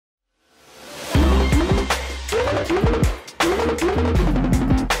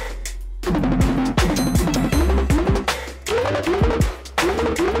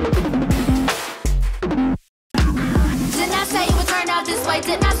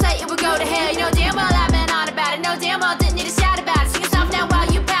say it would go to hell. You know damn well I've been on about it. No damn well didn't need to shout about it. Sing yourself now while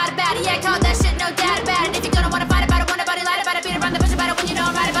you proud about it. Yeah, call that shit, no doubt about it. If you're gonna wanna fight about it, want nobody lie about it, beat around the bush about it when you know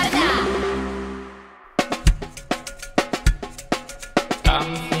I'm right about it now.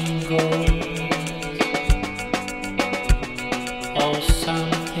 Something goes, oh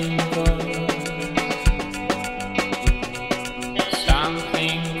something goes,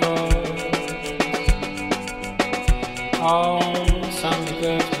 something goes, oh something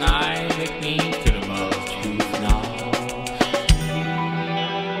goes tonight, make me feel about you now.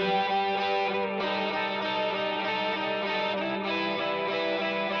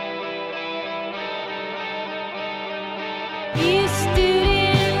 Each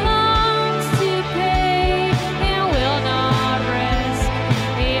student longs to pay and will not rest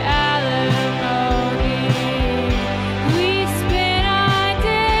the alimony. We spend our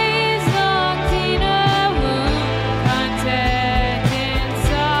days locked in a room, content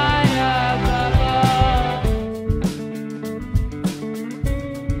inside a bubble.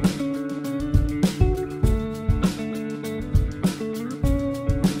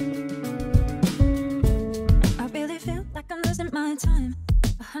 I really feel like I'm losing my time.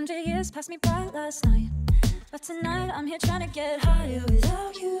 100 years passed me by last night, but tonight I'm here trying to get higher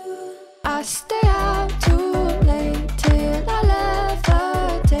without you. I stay out too late till I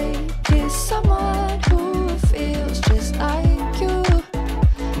levitate. Kiss someone who feels just like you.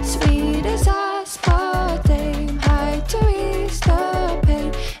 Sweet as aspartame, hide to ease the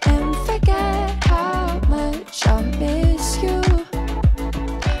pain and forget how much I miss you.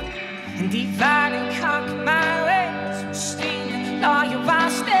 Divide and conquer my ways, stealing all your I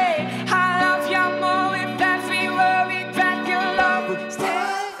stay. I love you more if that we worry that your love would stay.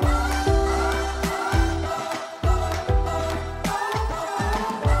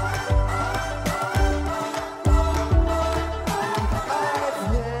 I've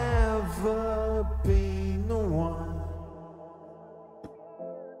never been the one.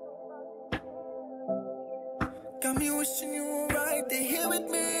 Got me wishing you were right there here with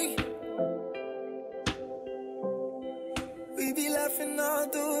me. We be laughing all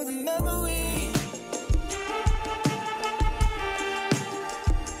through the memory.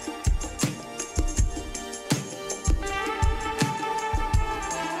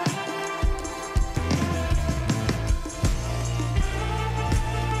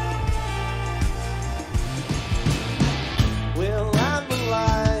 Well, I'm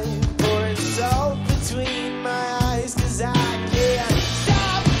alive, pouring salt between my eyes, 'cause I can't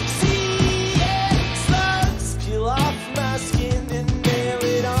stop seeing slugs peel off my skin and nail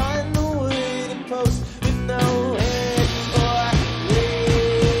it on the wooden post with no head or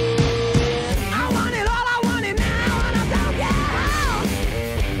leg. I want it all, I want it now, and I don't get how.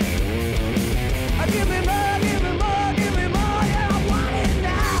 Give me more, give me more, give me more, yeah, I want it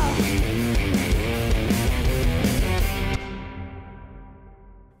now.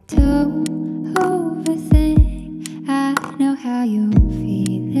 Don't overthink, I know how you're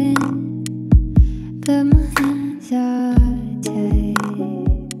feeling. The moons are tight.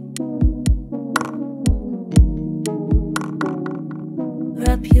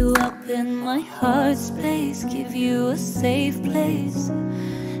 Wrap you up in my heart space, give you a safe place.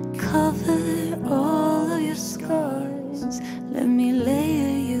 Cover all of your scars. Let me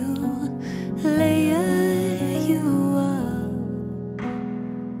layer you up.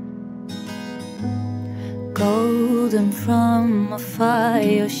 Golden from afar,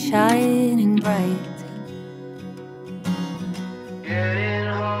 you're shining bright. Getting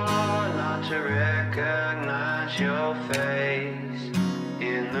hard not to recognize your face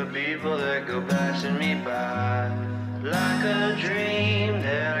in the people that go passing me by, like a dream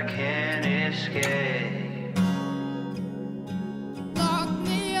that I can't escape. Lock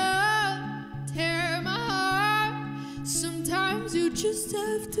me up, tear my heart. Sometimes you just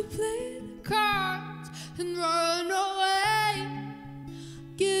have to play the cards and run away.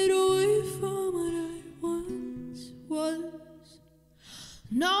 Get away from what I once was.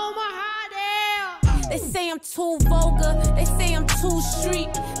 No more hiding. They say I'm too vulgar, they say I'm too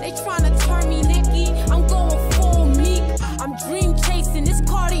street. They tryna turn me Nicki, I'm going full meek. I'm dream chasing, this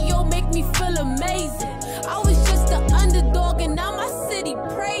cardio make me feel amazing. I was just the underdog and now my city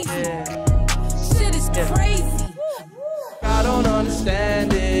praise me. Shit is crazy. I don't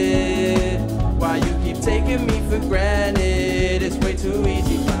understand it. Why you keep taking me for granted? It's way too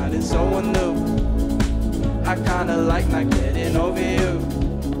easy finding someone new. I kinda like not getting over you.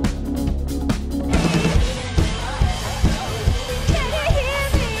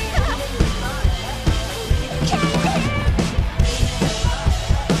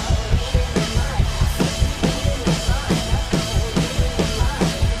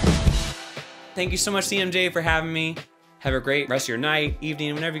 Thank you so much, CMJ, for having me. Have a great rest of your night,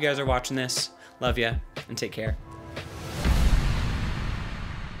 evening, whenever you guys are watching this. Love ya, and take care.